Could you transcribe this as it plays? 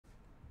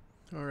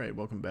Alright,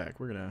 welcome back.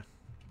 We're gonna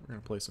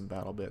play some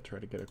Battlebit, try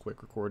to get a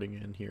quick recording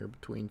in here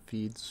between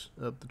feeds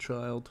of the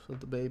child, of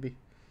the baby.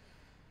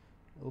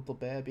 Little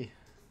baby.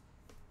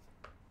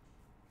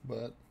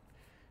 But,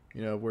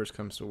 you know, worst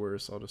comes to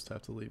worst, I'll just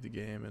have to leave the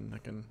game and I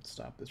can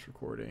stop this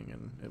recording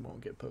and it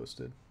won't get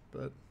posted.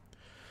 But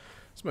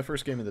it's my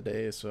first game of the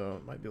day, so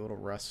it might be a little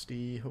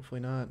rusty,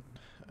 hopefully not.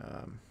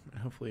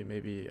 Hopefully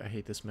maybe I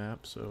hate this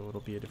map, so it'll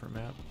be a different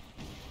map.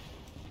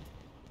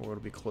 Or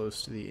it'll be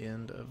close to the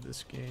end of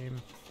this game.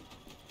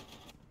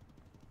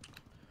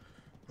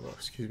 Oh,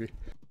 excuse me.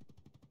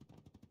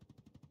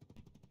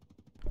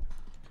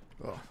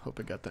 Oh, hope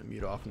I got that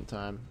mute off in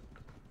time.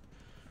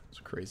 It's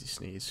a crazy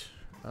sneeze.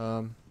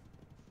 So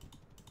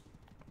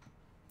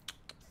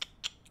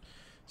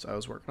I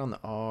was working on the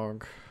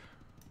AUG.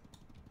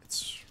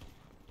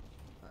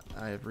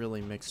 I have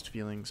really mixed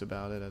feelings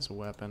about it as a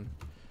weapon.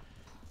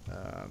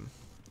 Let's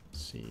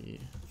see.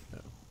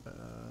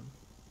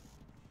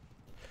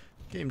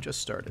 Game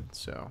just started,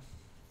 so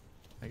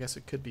I guess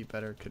it could be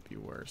better, could be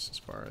worse as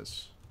far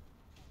as.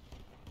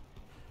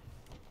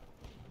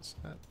 What's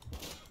that?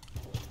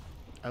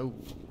 Oh.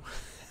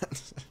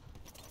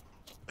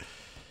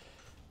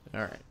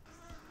 Alright.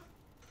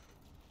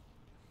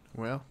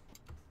 Well,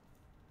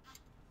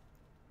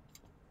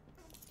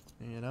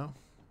 you know,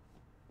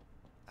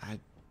 I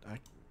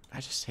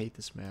just hate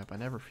this map. I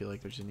never feel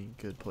like there's any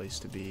good place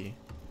to be.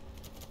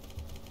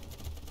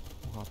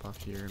 We'll hop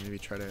off here and maybe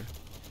try to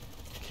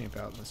camp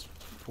out in this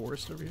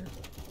forest over here.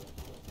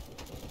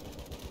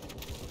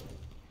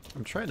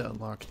 I'm trying to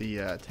unlock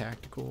the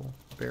tactical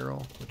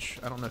barrel, which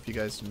I don't know if you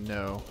guys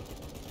know,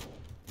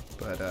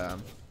 but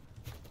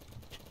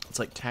it's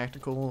like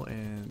tactical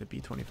and the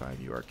B25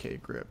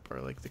 URK grip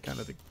are like the kind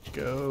of the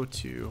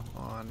go-to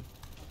on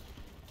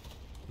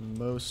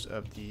most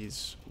of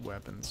these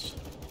weapons.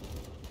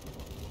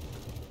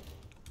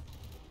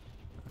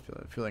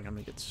 I feel like I'm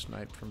gonna get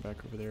sniped from back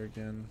over there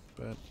again,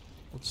 but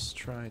let's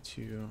try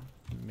to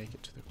make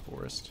it to the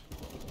forest.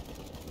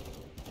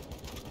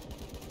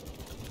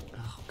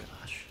 Oh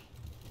gosh.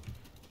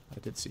 I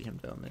did see him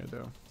down there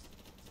though.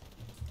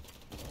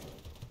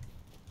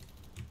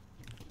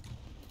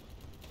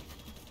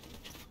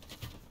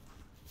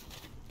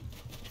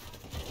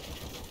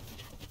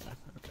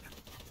 Okay.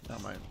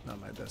 Not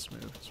my best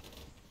moves.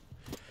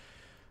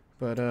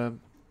 But let's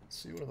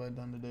see, what have I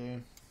done today?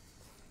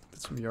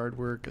 Did some yard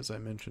work, as I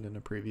mentioned in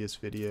a previous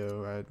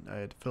video. I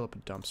had to fill up a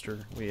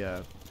dumpster. We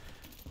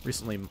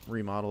recently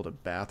remodeled a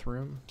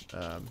bathroom.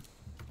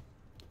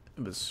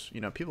 It was,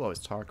 you know, people always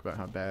talk about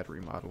how bad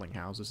remodeling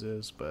houses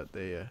is, but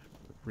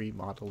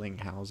remodeling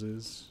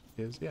houses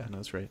is, yeah, no,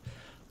 that's right.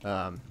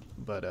 You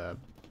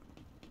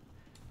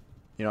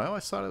know, I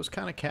always thought it was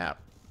kind of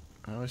cap.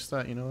 I always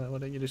thought, you know, why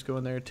don't you just go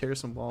in there, tear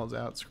some walls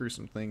out, screw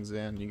some things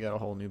in, you got a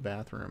whole new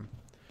bathroom.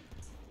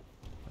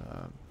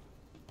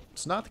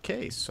 It's not the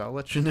case, I'll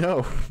let you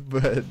know.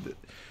 But,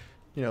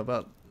 you know,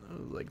 about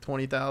like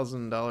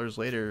 $20,000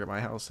 later, my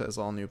house has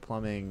all new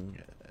plumbing,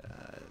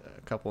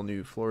 a couple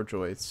new floor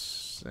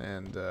joists,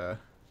 and a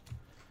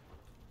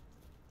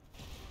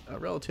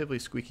relatively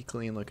squeaky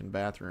clean looking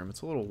bathroom.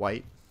 It's a little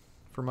white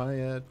for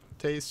my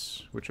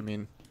tastes, which, I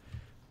mean,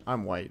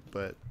 I'm white,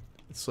 but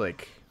it's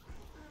like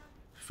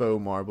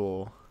faux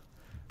marble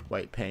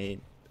white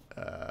paint,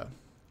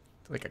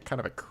 like a kind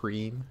of a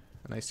cream.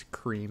 A nice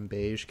cream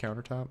beige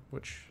countertop,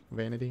 which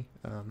vanity.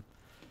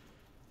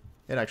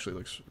 It actually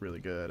looks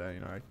really good.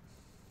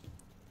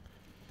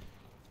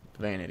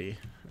 Vanity.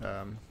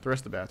 The rest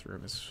of the bathroom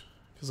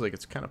feels like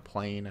it's kind of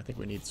plain. I think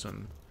we need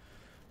some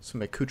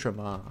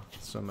accoutrement,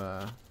 some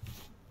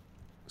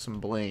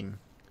bling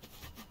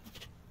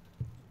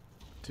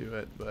to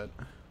it. But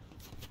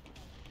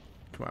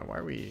come on, why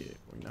are we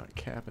not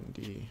capping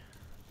D?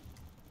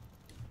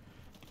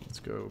 Let's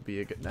go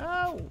be a good.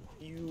 No,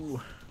 you.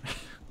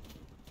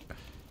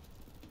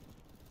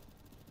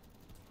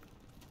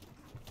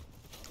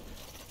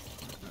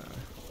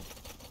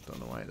 Don't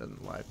know why it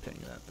doesn't live ping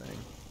that thing.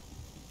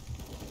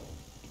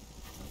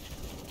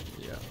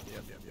 Yep.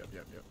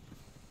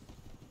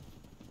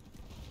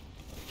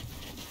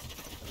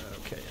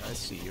 Okay, I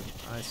see you.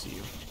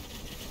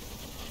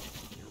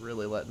 You're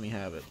really letting me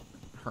have it.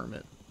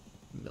 Hermit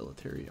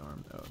military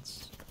arm. Oh,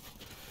 it's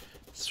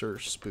Sir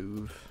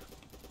Spoov.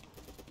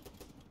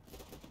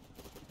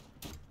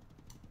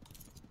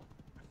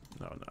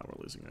 No,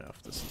 we're losing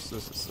enough. This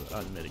is an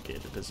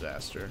unmitigated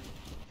disaster.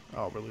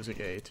 Oh, we're losing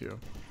A too.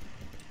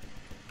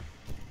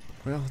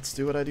 Well, let's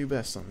do what I do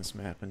best on this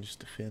map and just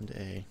defend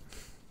A.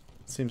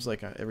 It seems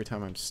like every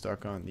time I'm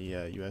stuck on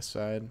the US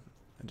side,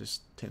 it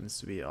just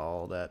tends to be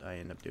all that I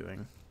end up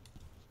doing.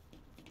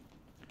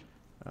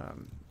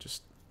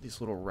 Just these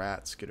little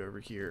rats get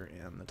over here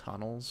in the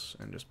tunnels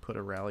and just put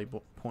a rally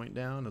point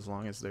down, as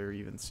long as they're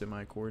even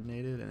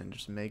semi-coordinated, and it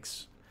just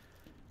makes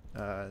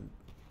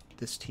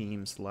this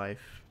team's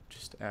life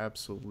just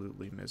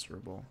absolutely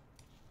miserable.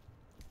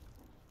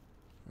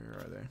 Where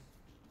are they?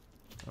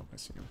 Oh, I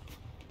see them.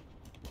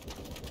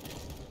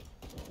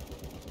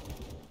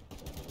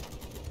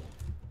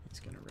 He's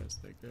gonna res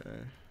that guy.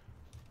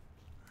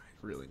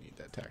 really need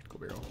that tactical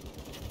barrel.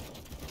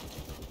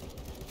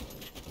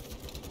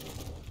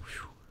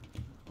 Whew.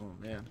 Oh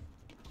man.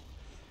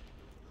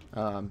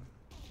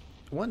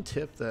 One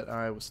tip that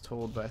I was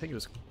told by, I think it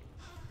was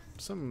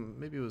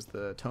maybe it was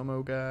the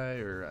Tomo guy,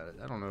 or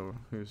I don't know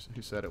who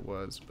said it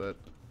was, but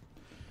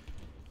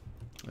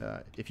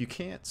if you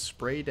can't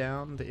spray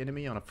down the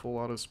enemy on a full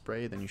auto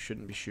spray, then you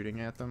shouldn't be shooting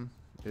at them.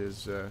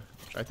 Which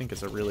I think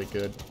is a really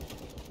good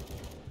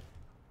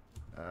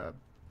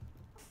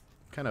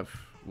kind of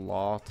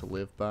law to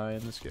live by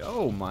in this game.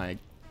 Oh my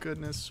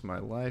goodness, my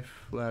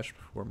life flashed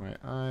before my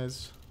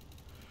eyes.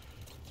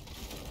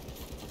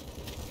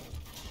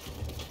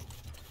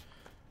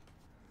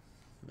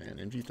 Man,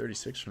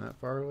 MG36 from that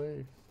far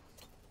away?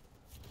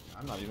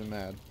 I'm not even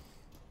mad.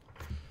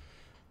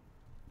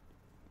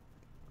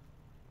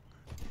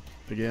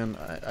 Again,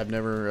 I've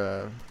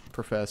never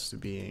professed to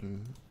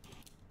being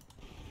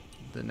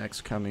the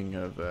next coming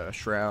of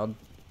Shroud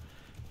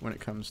when it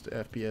comes to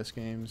FPS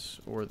games,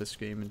 or this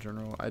game in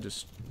general. I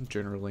just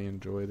generally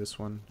enjoy this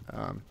one.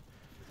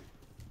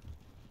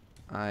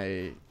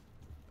 I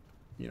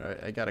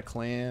got a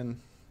clan.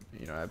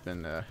 I've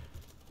been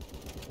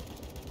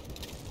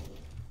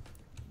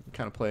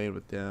kind of playing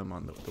with them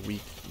on the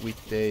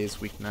weekdays,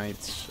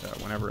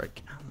 weeknights, whenever I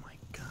can. Oh my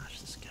gosh,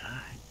 this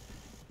guy.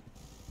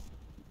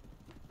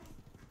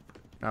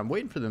 I'm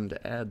waiting for them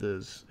to add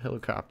those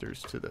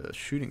helicopters to the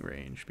shooting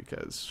range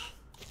because...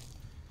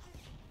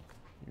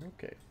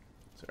 Okay,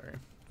 sorry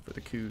for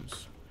the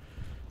coups.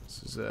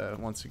 This is,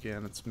 once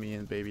again, it's me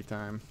and baby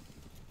time.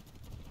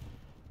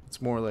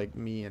 It's more like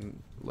me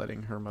and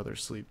letting her mother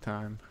sleep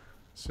time,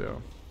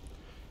 so...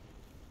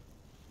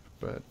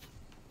 But...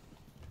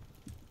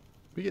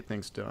 we get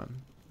things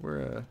done.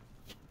 We're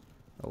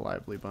a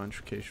lively bunch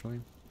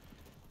occasionally.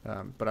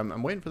 But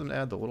I'm waiting for them to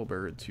add the little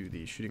bird to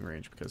the shooting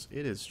range because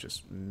it is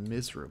just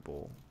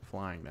miserable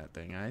flying that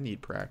thing. I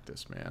need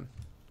practice, man.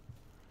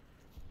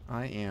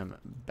 I am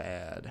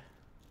bad.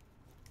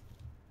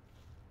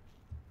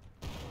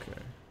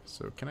 Okay,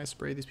 so can I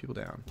spray these people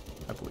down?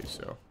 I believe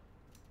so.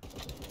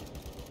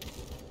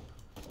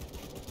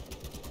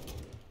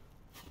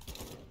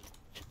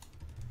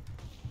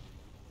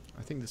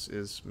 I think this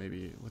is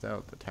maybe,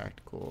 without the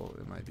tactical,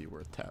 it might be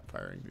worth tap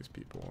firing these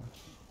people.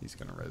 He's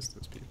gonna res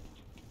those people.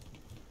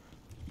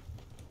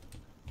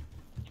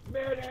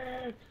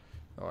 Medic!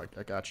 Oh,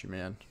 I got you,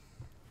 man.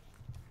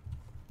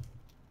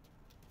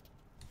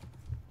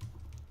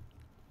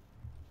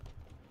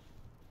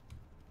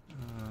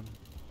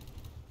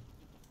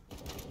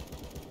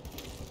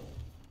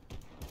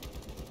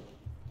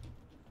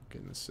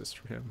 Get an assist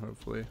for him,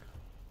 hopefully.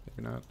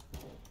 Maybe not.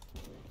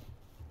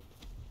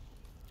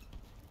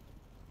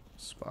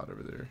 Spot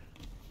over there.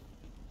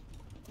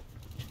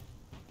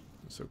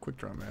 So quick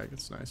draw mag,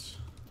 it's nice.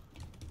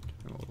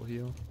 Give him a little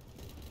heal.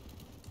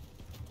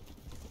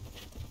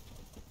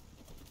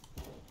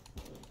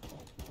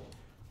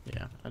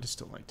 Yeah, I just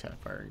don't like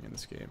tap firing in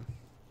this game.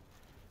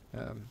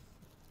 As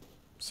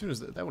soon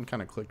as that one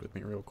kind of clicked with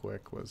me real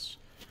quick, was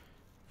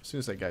as soon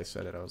as that guy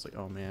said it, I was like,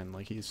 oh man,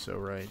 like he's so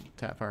right.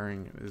 Tap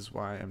firing is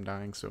why I'm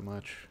dying so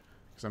much,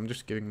 because I'm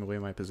just giving away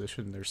my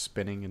position. They're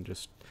spinning and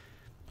just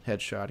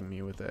headshotting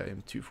me with a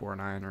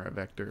M249 or a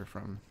Vector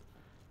from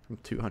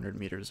 200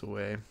 meters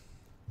away.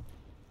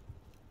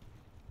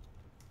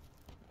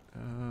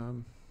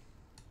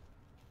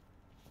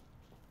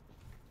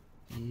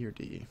 E or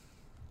D?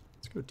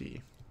 Let's go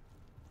D.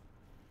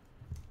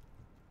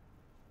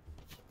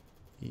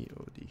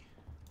 EOD.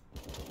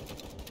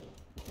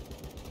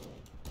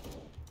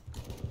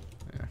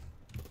 Yeah.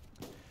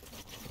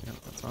 Yeah,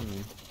 that's on me.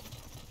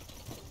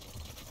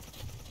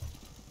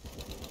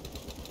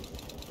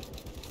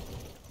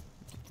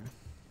 Okay.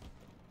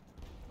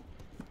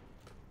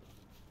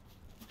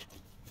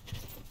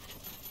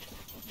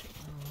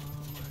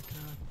 Oh my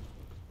god.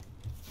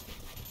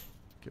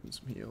 Give him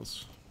some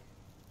heals.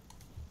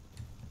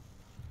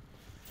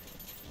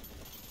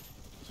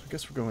 So I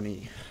guess we're going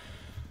E.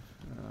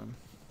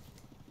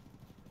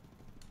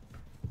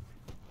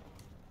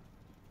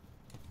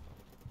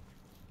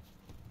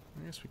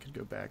 I guess we could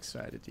go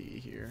backside of D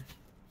here.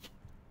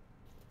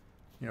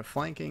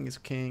 Flanking is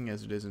king,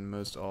 as it is in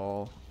most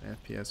all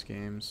FPS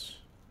games.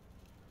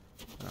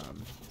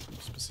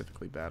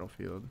 Specifically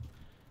Battlefield.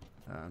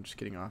 Just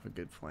getting off a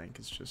good flank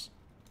is just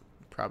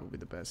probably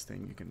the best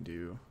thing you can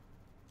do.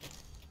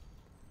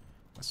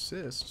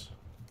 Assist?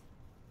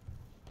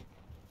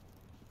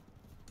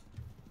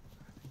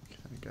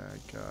 I think that guy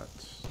got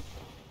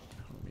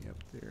homie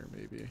up there,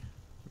 maybe.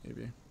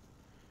 Maybe.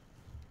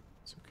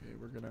 It's okay,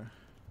 we're gonna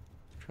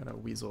try to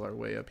weasel our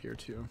way up here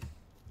too.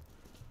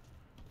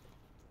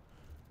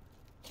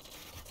 Oh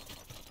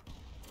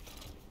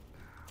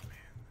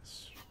man,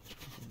 this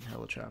freaking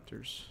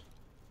helicopters.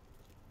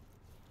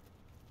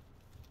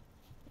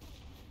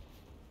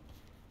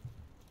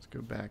 Let's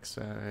go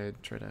backside,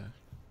 try to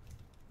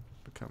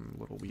become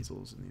little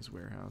weasels in these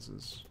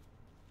warehouses.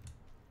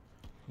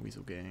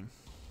 Weasel gang.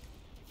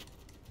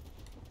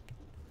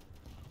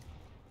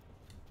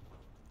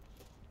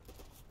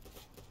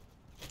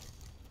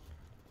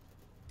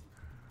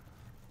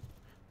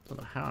 Don't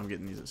know how I'm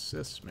getting these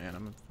assists, man.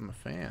 I'm a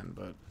fan,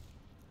 but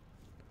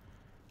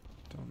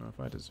don't know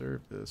if I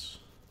deserve this.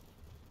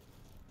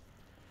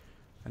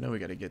 I know we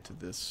got to get to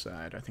this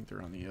side. I think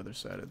they're on the other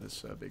side of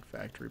this big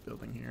factory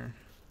building here.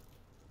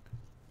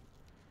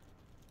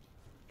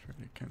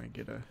 Trying to kind of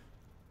get a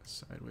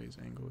sideways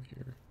angle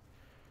here.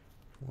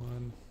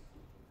 One.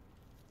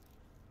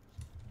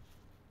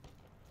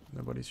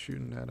 Nobody's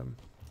shooting at him.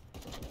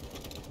 So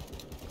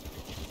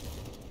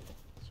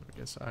I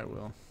guess I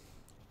will.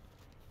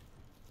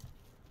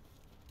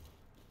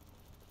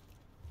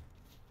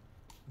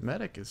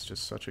 Medic is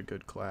just such a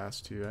good class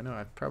too. I know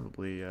I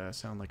probably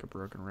sound like a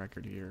broken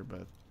record here,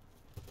 but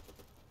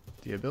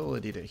the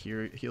ability to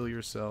heal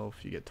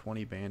yourself, you get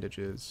 20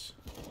 bandages.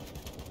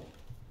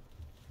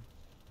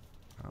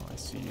 Oh, I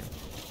see you.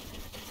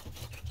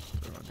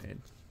 Throw a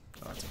nade.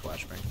 Oh, that's a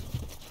flashbang.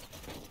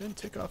 Didn't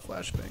tick off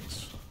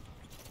flashbangs.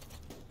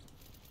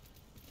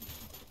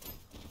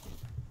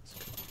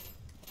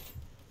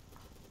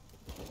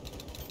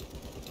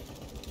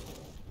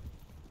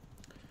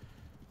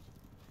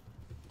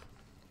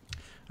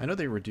 I know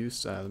they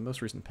reduced, the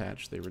most recent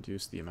patch, they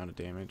reduced the amount of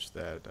damage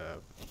that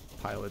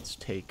pilots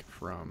take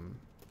from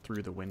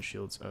through the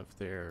windshields of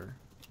their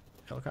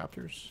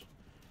helicopters.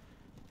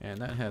 And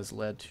that has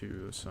led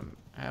to some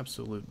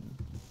absolute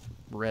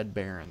red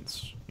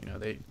barons. You know,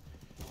 they...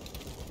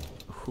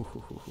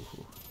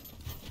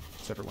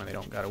 Except for when they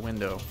don't got a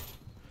window.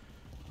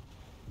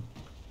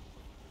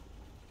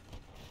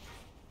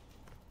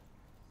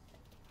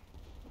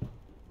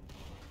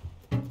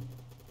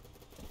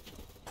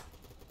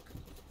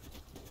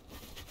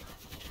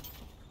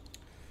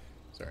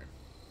 Sorry,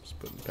 just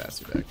putting the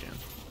passive back in.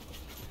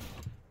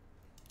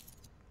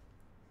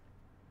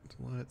 So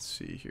let's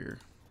see here.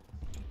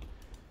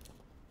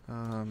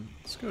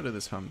 Let's go to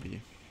this Humvee.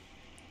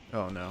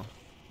 Oh no.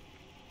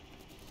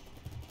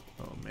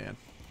 Oh man.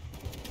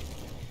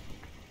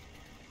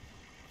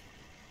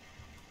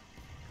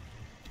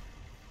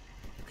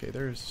 Okay,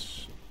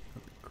 there's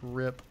a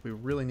grip. We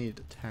really need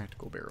a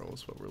tactical barrel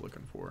is what we're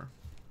looking for.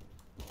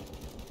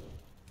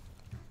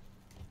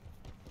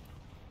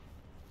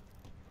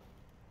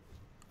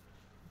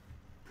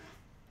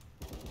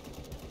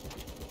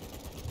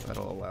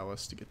 That'll allow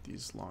us to get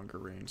these longer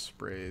range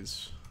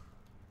sprays.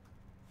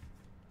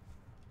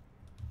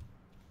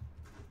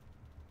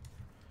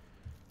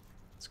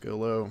 Let's go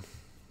low.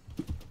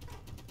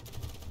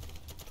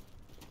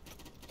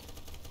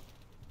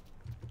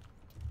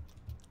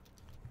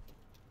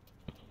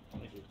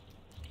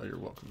 Oh, you're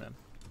welcome, man.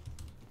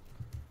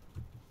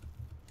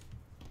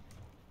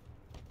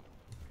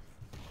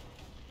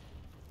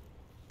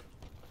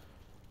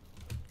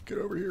 Get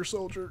over here,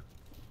 soldier.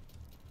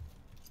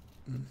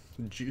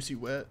 Juicy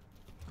wet.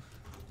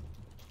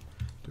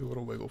 Do a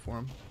little wiggle for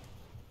him.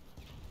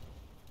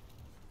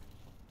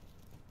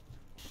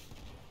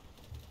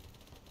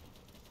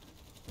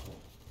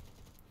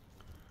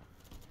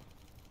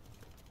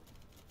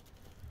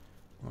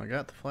 Well, I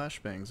got the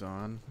flashbangs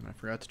on, and I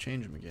forgot to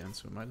change them again,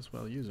 so I might as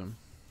well use them.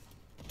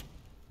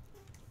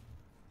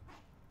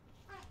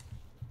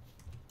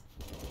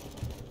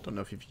 Don't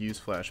know if you've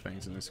used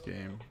flashbangs in this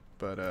game,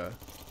 but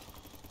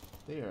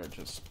they are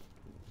just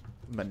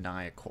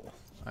maniacal.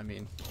 I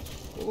mean,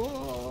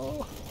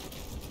 whoa!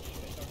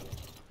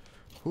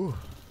 Whew.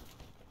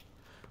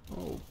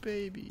 Oh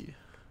baby,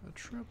 a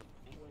triple.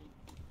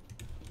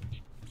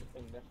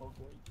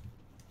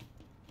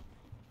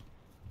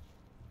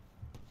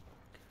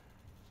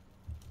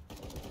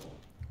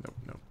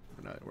 Nope,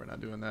 we're not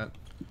doing that.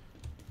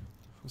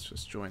 Let's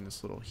just join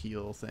this little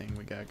heal thing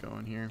we got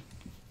going here.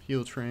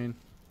 Heal train.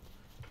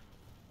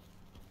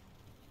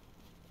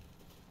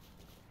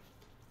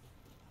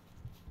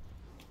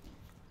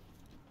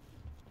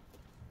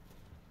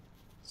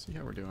 See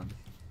how we're doing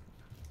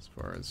as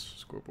far as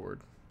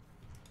scoreboard.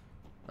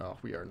 Oh,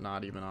 we are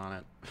not even on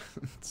it.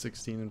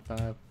 16 and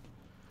 5.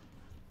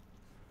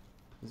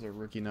 Those are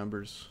rookie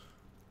numbers.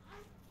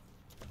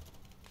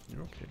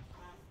 You're okay.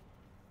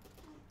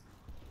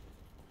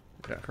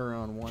 Got her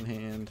on one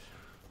hand,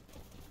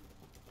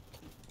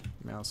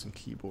 mouse and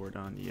keyboard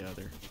on the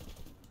other.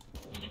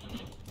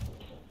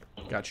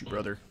 Got you,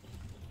 brother.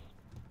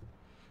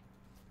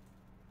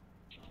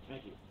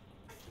 Thank you.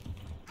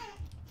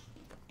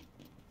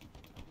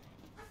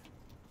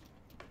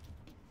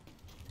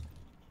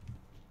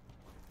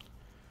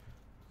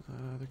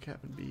 The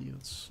cabin B,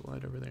 let's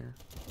slide over there.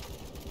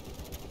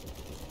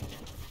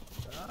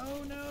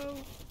 Oh no!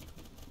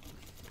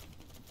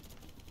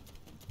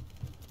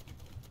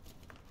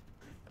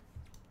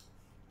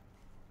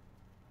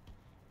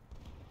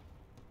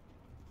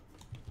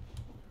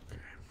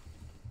 Okay.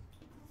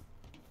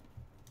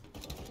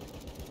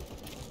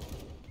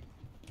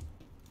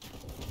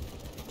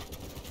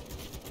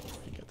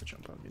 He got the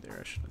jump on me there.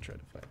 I shouldn't have tried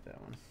to fight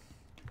that one.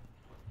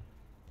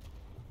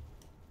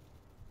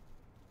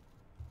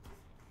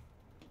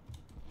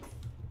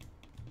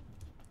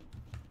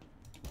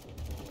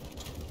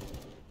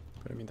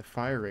 But I mean, the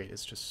fire rate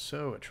is just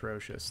so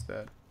atrocious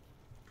that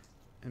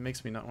it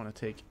makes me not want to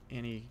take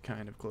any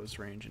kind of close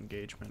range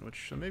engagement,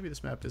 which so maybe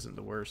this map isn't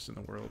the worst in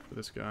the world for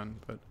this gun,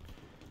 but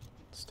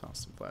let's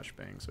toss some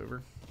flashbangs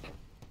over.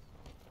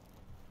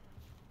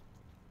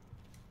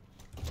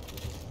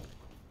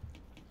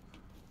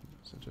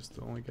 Is it just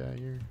the only guy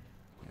here?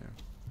 Yeah.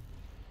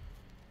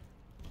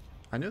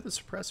 I know the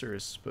suppressor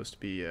is supposed to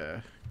be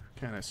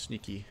kind of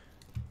sneaky.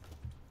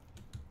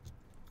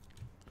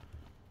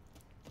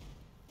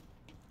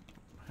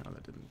 How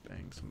that didn't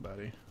bang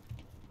somebody.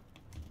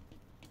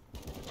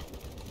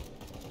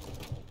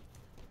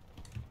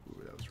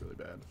 Ooh, that was really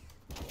bad.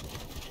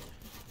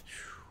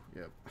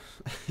 Whew, yep.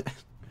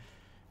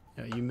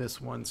 Yeah, you miss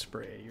one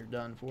spray, you're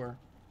done for.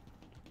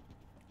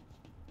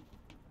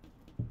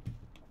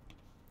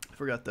 I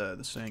forgot the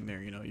saying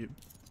there, you know,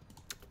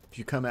 if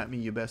you come at me,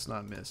 you best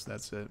not miss.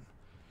 That's it.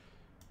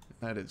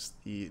 That is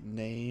the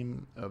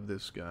name of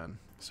this gun.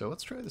 So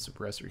let's try the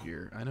suppressor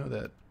here. I know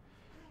that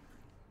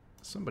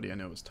somebody I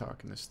know was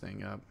talking this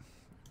thing up.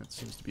 It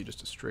seems to be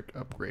just a strict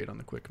upgrade on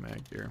the quick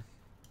mag here.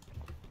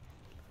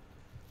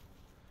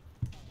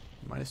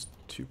 Minus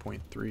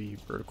 2.3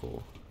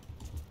 vertical.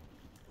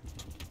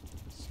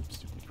 Seems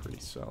to be pretty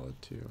solid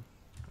too.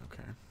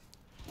 Okay.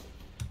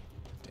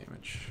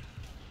 Damage.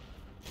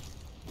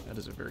 That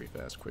is a very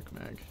fast quick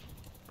mag.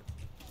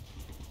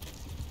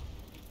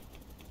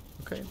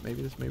 Okay,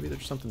 maybe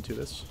there's something to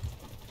this.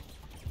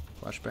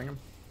 Flashbang him.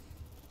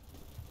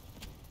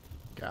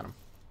 Got him.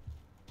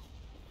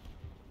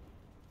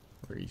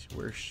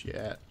 Where's she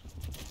at?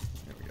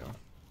 There we go.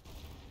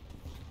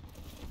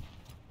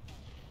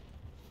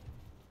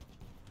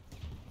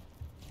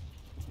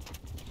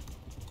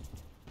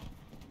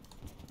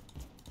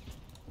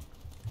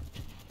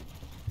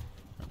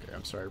 Okay,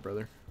 I'm sorry,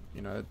 brother.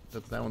 You know,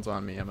 that one's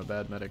on me. I'm a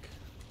bad medic.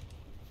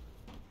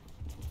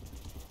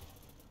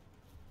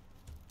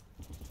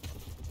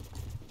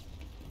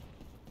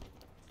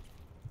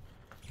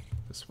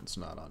 This one's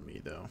not on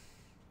me, though.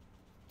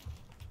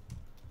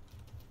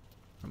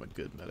 I'm a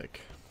good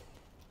medic.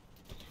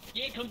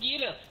 Yeah, come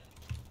get us!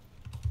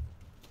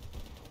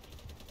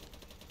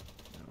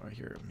 Oh, I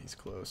hear him. He's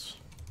close.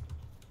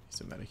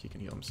 He's a medic. He can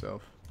heal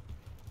himself.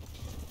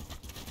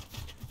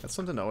 That's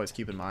something to always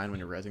keep in mind when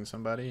you're rezzing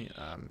somebody.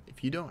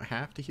 If you don't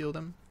have to heal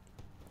them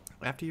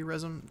after you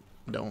res them,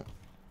 don't.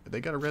 If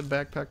they got a red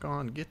backpack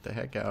on, get the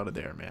heck out of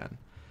there, man.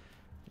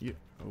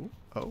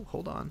 Oh,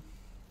 hold on.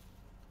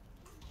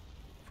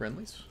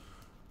 Friendlies?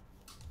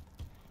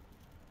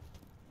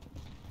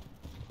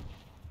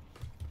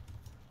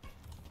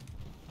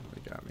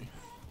 They got me.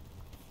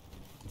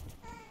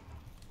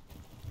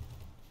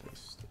 They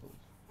still...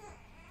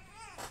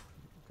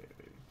 Okay,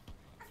 baby.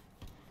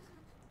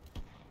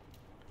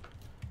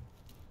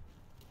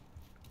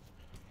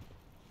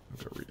 I'll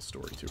go read a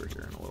story to her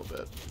here in a little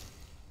bit.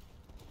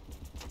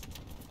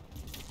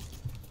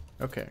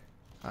 Okay,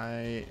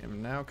 I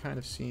am now kind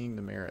of seeing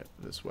the merit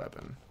of this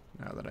weapon,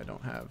 now that I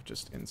don't have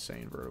just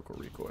insane vertical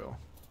recoil.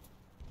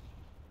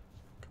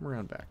 Come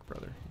around back,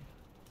 brother.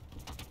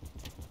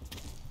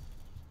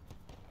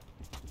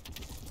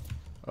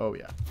 Oh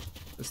yeah,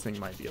 this thing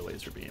might be a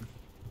laser beam.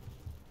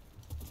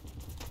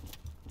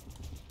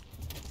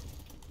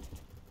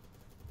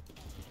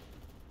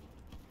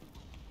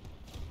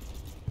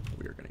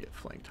 We are gonna get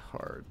flanked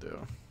hard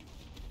though.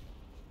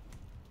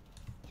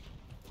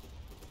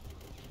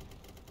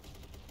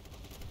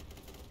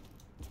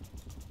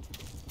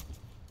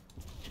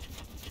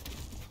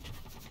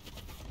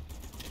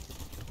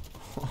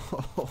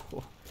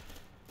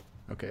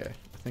 Okay,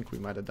 I think we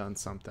might have done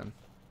something.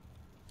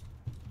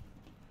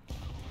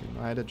 We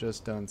might have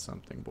just done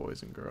something,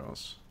 boys and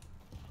girls.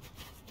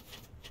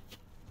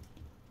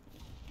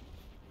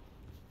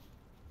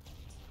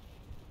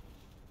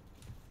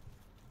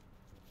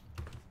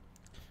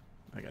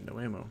 I got no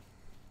ammo.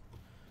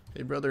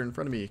 Hey brother, in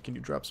front of me, can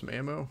you drop some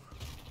ammo?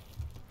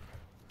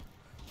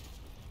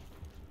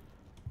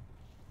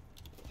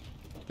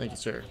 Thank you,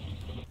 sir.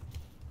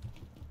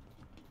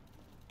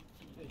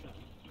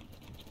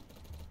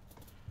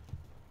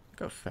 Look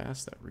how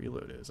fast that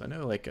reload is. I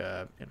know, like,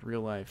 in real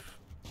life,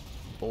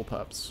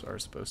 bullpups are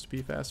supposed to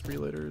be fast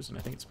reloaders, and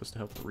I think it's supposed to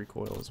help the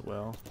recoil as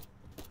well.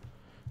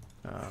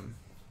 Oh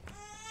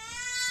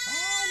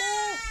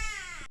no!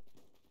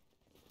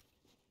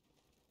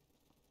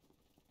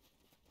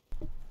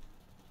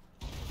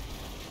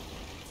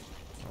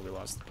 Oh, we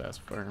lost the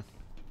pacifier.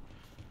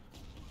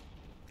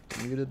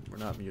 Muted? We're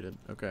not muted.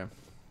 Okay.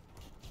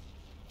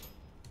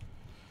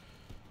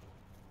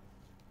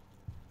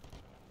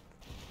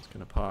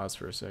 Gonna pause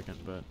for a second,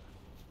 but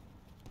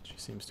she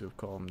seems to have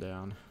calmed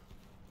down.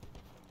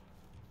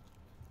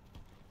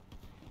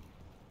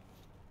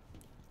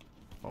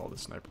 All the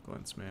sniper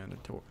glints, man,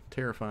 they're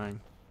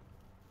terrifying.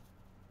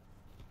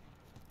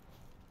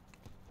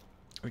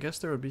 I guess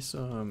there would be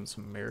some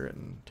merit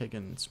in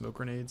taking smoke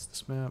grenades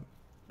this map,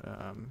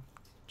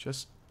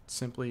 just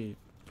simply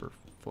for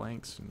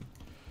flanks. And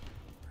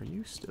are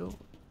you still?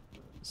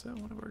 Is that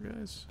one of our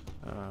guys?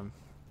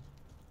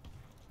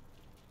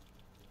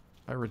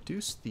 I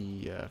reduced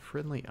the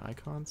friendly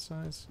icon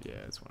size. Yeah,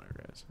 it's one of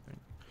our guys, I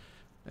think.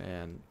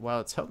 And while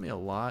it's helped me a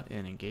lot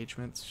in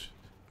engagements,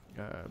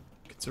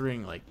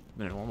 considering like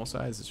the normal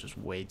size is just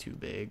way too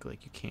big,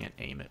 like you can't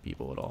aim at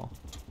people at all.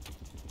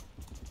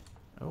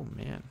 Oh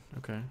man,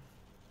 okay.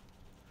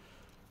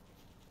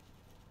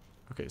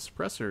 Okay,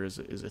 suppressor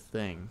is a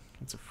thing.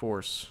 It's a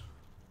force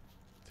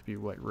to be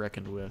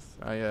reckoned with.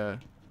 I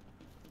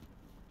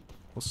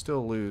will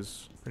still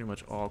lose pretty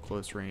much all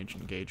close range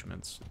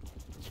engagements.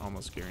 It's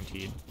almost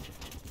guaranteed.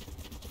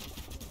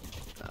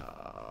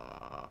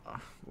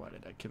 Why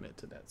did I commit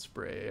to that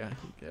spray? I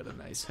got a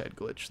nice head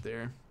glitch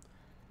there.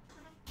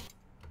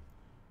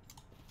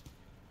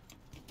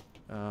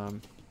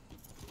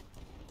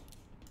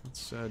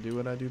 Let's do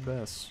what I do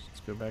best. Let's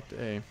go back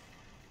to A.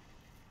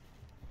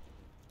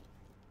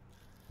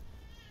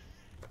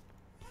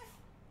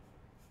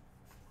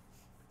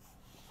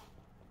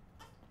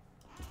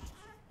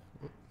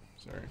 Whoop,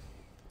 sorry.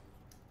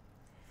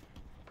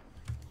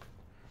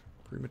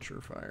 Premature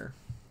fire.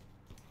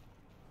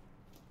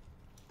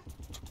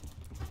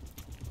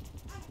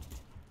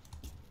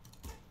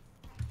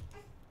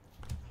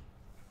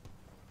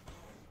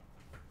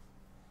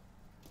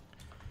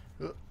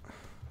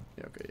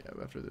 Yeah, okay,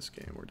 yeah, after this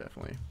game, we're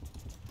definitely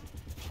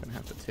gonna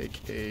have to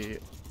take a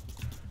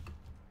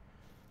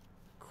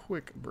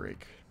quick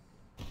break.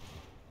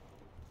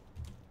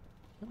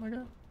 Oh my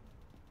god.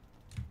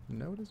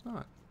 No, it is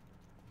not.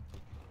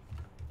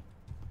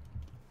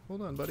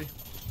 Hold on, buddy.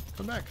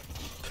 Come back.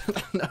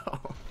 No.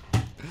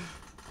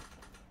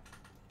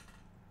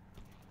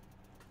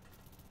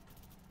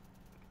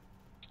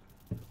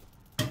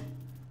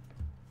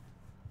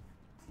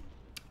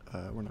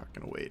 We're not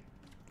gonna wait.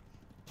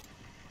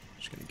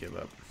 Just gonna give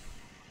up.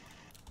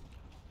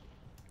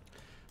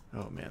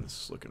 Oh man,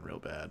 this is looking real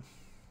bad.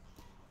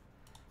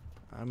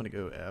 I'm gonna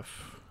go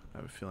F. I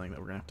have a feeling that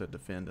we're gonna have to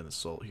defend and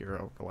assault here.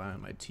 I'll rely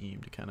on my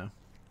team to kind of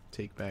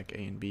take back A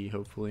and B,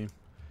 hopefully.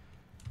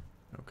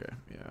 Okay,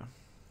 yeah.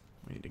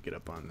 We need to get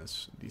up on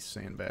these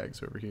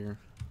sandbags over here.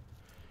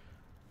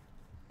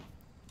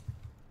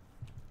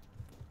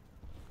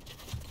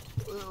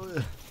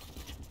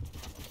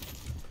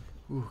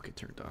 Ooh, get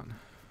turned on.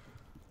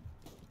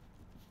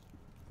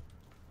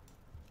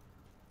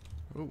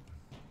 Oh.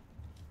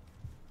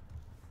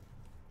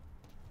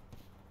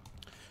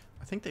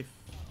 I think they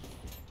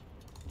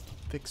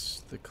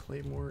fixed the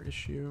Claymore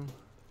issue.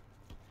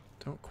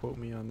 Don't quote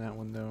me on that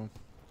one, though.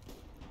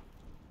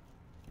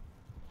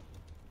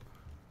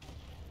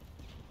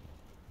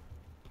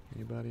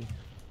 Anybody?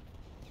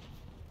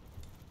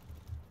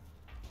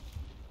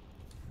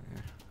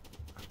 Yeah.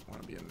 I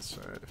want to be on this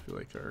side. I feel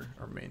like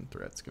our main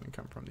threat's going to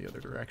come from the other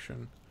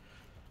direction.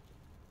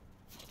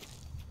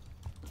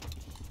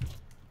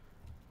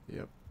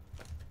 Yep.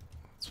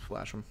 Let's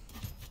flash them.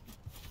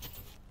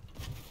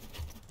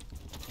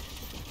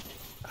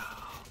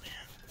 Oh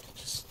man, it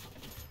just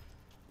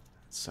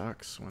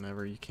sucks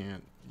whenever you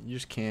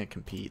just can't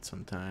compete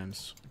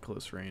sometimes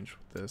close range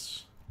with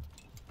this.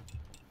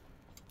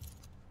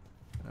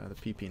 The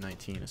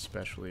PP-19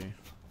 especially.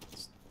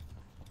 Let's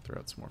throw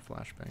out some more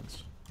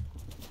flashbangs.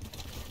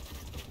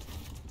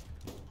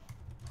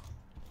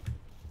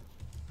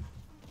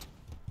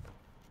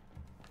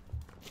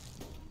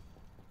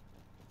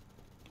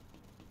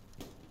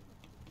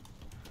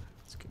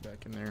 Let's get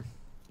back in there.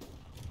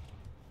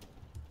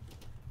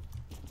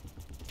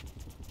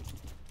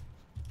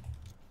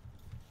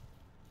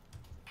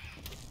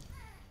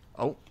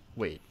 Oh,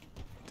 wait.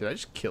 Did I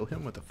just kill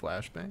him with a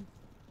flashbang?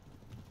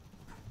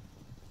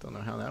 Don't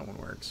know how that one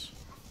works.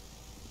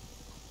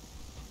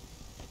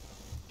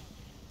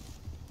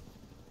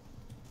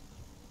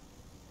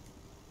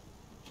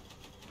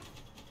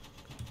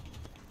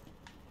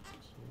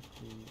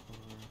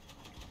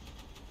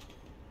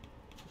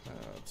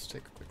 Let's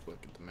take a quick look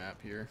at the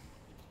map here.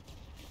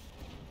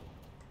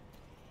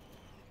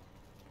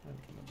 I'm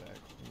coming back.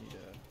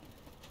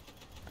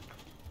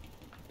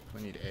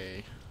 We need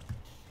A.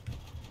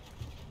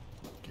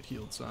 Get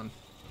healed, son.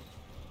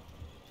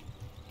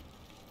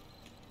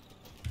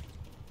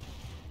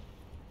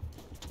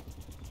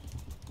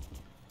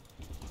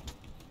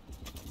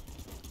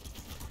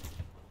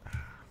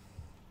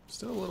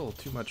 Still a little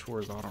too much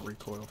horizontal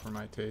recoil for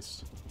my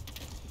taste.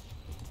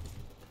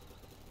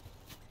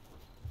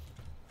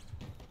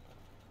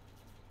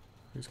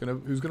 Who's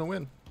gonna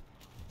win?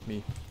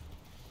 Me.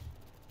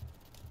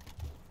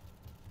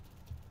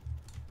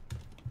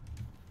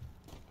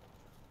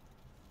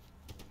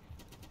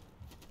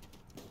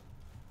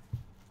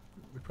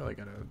 We probably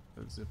got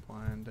a zip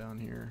line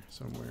down here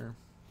somewhere.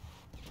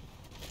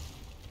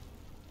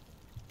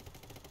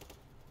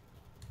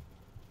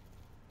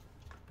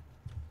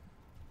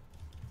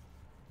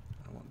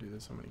 Do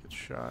this, I'm gonna get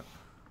shot.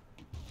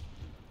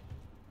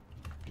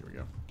 Here we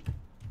go.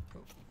 Oh,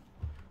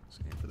 let's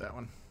aim for that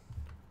one.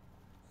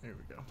 There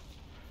we go.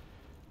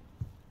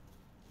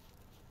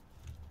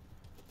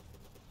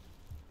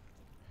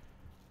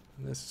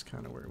 And this is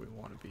kind of where we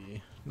want to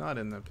be. Not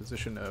in the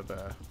position of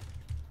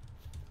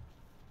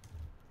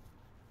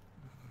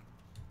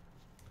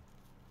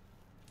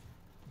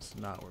it's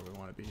not where we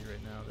want to be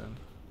right now then.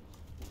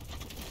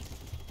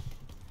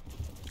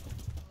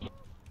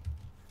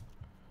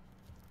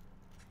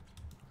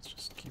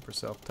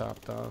 myself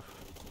topped off.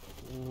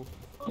 Ooh.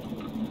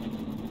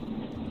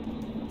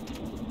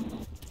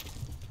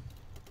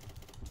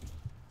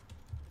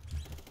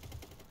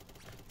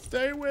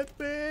 Stay with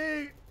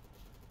me!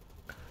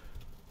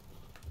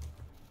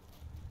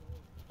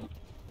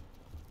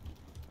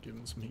 Give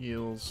him some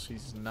heals.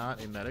 He's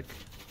not a medic.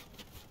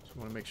 Just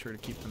want to make sure to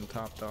keep them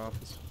topped off.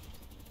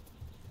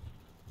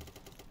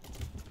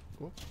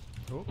 Oh.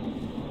 Oh.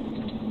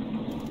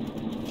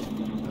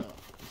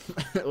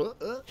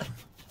 Oh.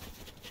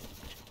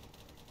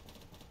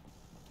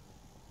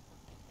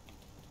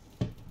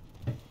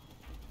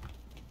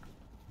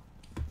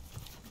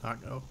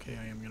 Okay,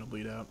 I am going to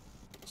bleed out.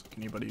 Looks like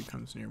anybody who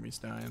comes near me is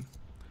dying.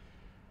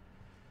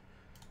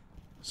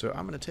 So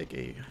I'm going to take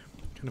a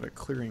kind of a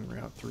clearing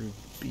route through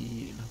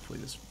B and hopefully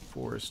this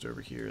forest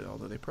over here,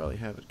 although they probably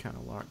have it kind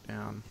of locked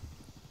down,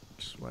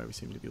 which is why we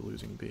seem to be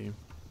losing B.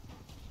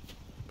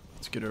 But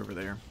let's get over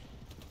there.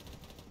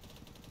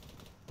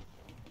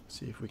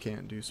 See if we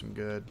can't do some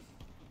good.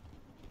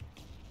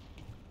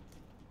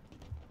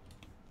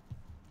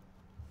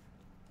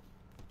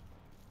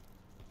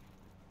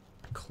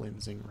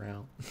 Cleansing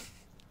route.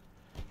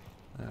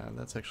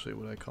 That's actually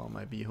what I call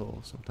my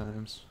B-hole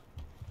sometimes.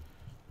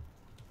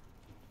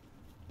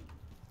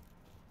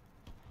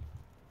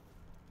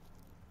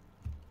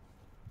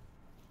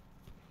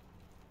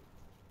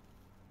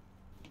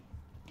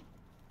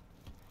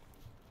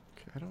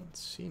 Okay, I don't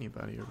see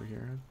anybody over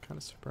here. I'm kind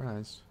of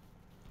surprised.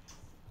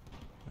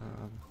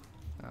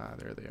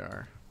 There they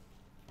are.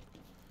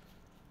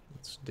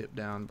 Let's dip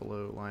down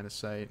below line of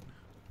sight.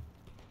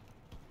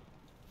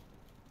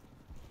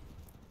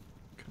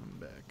 Come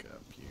back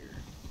up here.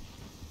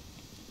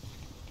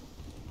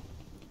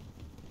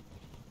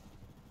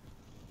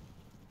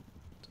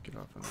 Let's get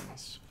off a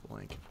nice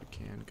flank if we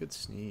can. Good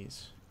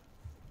sneeze.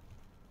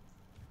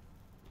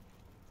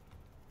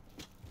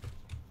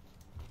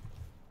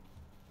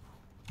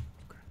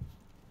 Okay.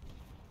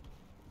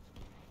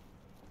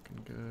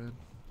 Looking good.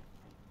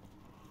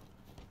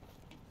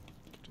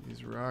 Get to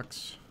these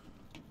rocks.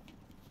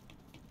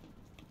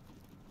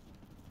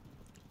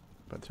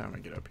 By the time I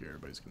get up here,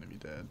 everybody's gonna be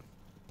dead.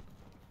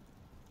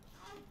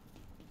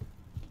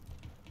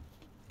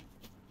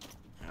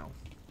 Ow.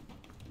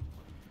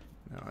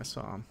 No, I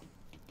saw him.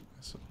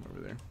 I saw him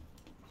over there.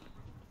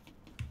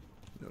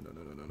 No, no,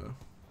 no, no, no, no.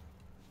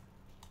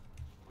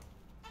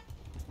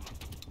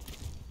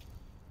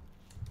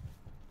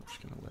 I'm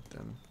just gonna let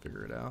them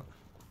figure it out.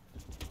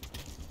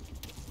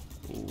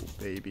 Oh,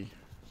 baby.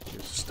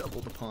 You're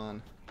stumbled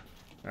upon.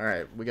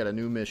 Alright, we got a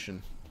new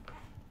mission.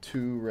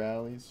 2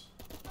 rallies.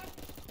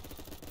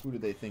 Who do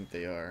they think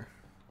they are?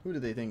 Who do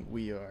they think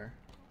we are?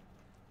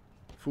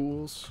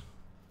 Fools?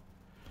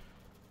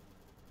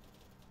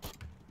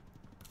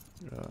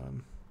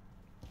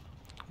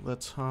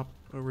 Let's hop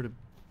over to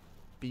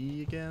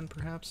B again,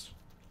 perhaps?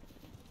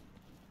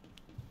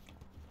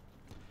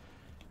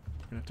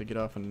 We're gonna have to get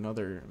off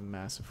another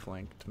massive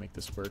flank to make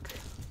this work.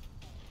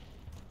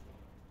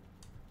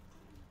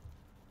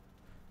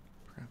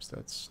 Perhaps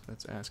that's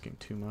asking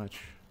too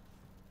much.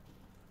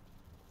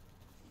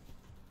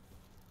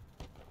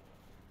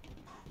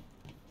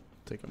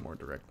 Take a more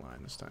direct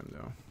line this time,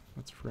 though.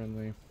 That's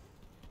friendly.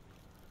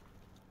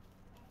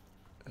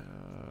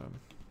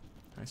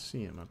 I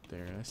see him up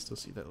there. I still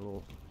see that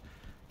little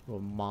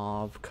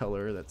mauve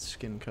color, that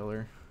skin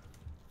color.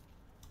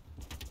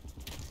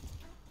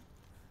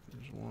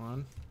 There's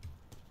 1,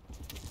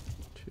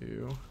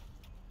 2.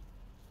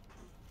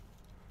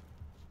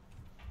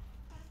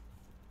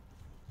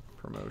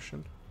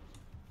 Promotion.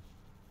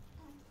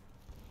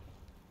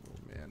 Oh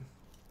man.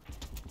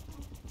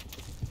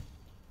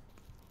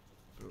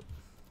 Oh.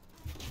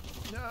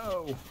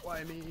 No!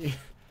 Why me?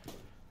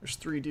 There's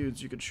 3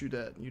 dudes you could shoot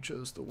at, and you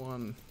chose the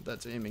one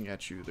that's aiming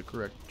at you, the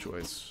correct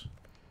choice.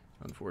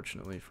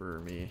 Unfortunately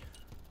for me.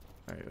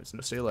 Alright, no,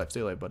 stay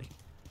alive, buddy.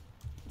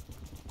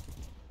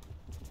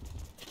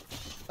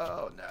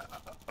 Oh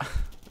no.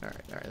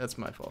 Alright, that's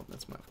my fault.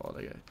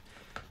 I got,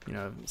 you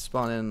know,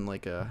 spawn in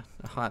like a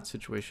hot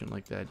situation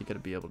like that, you gotta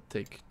be able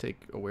to take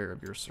aware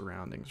of your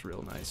surroundings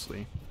real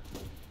nicely.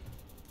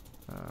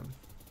 We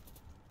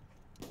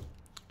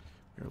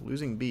are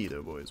losing B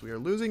though, boys. We are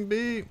losing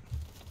B!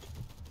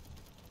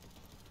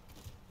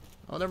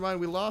 Oh, never mind.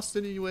 We lost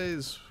it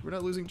anyways. We're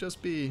not losing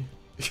just B.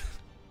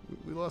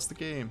 We lost the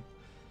game.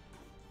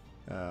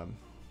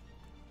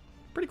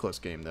 Pretty close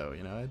game, though,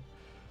 you know.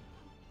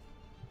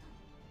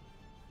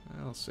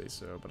 I'll say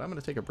so. But I'm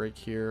going to take a break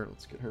here.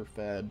 Let's get her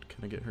fed.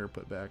 Kind of get her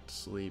put back to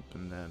sleep.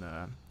 And then,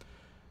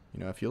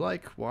 you know, if you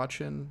like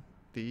watching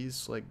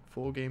these, like,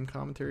 full game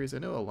commentaries, I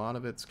know a lot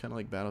of it's kind of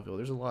like Battlefield.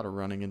 There's a lot of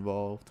running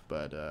involved.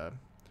 But, you know,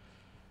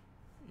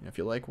 if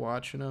you like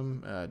watching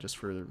them, just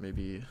for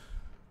maybe...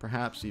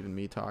 perhaps even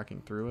me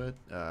talking through it.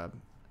 I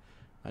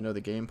know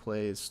the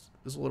gameplay is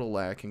a little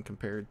lacking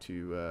compared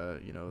to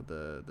you know,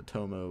 the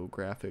Tomo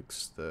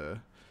graphics,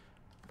 the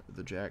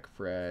jack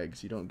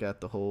frags. You don't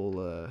got the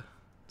whole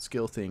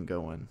skill thing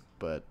going,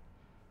 but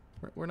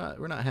we're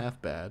not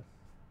half bad.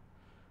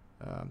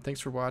 Thanks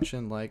for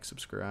watching. Like,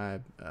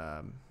 subscribe.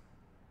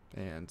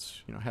 And,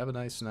 you know, have a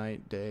nice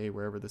night, day,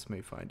 wherever this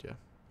may find you.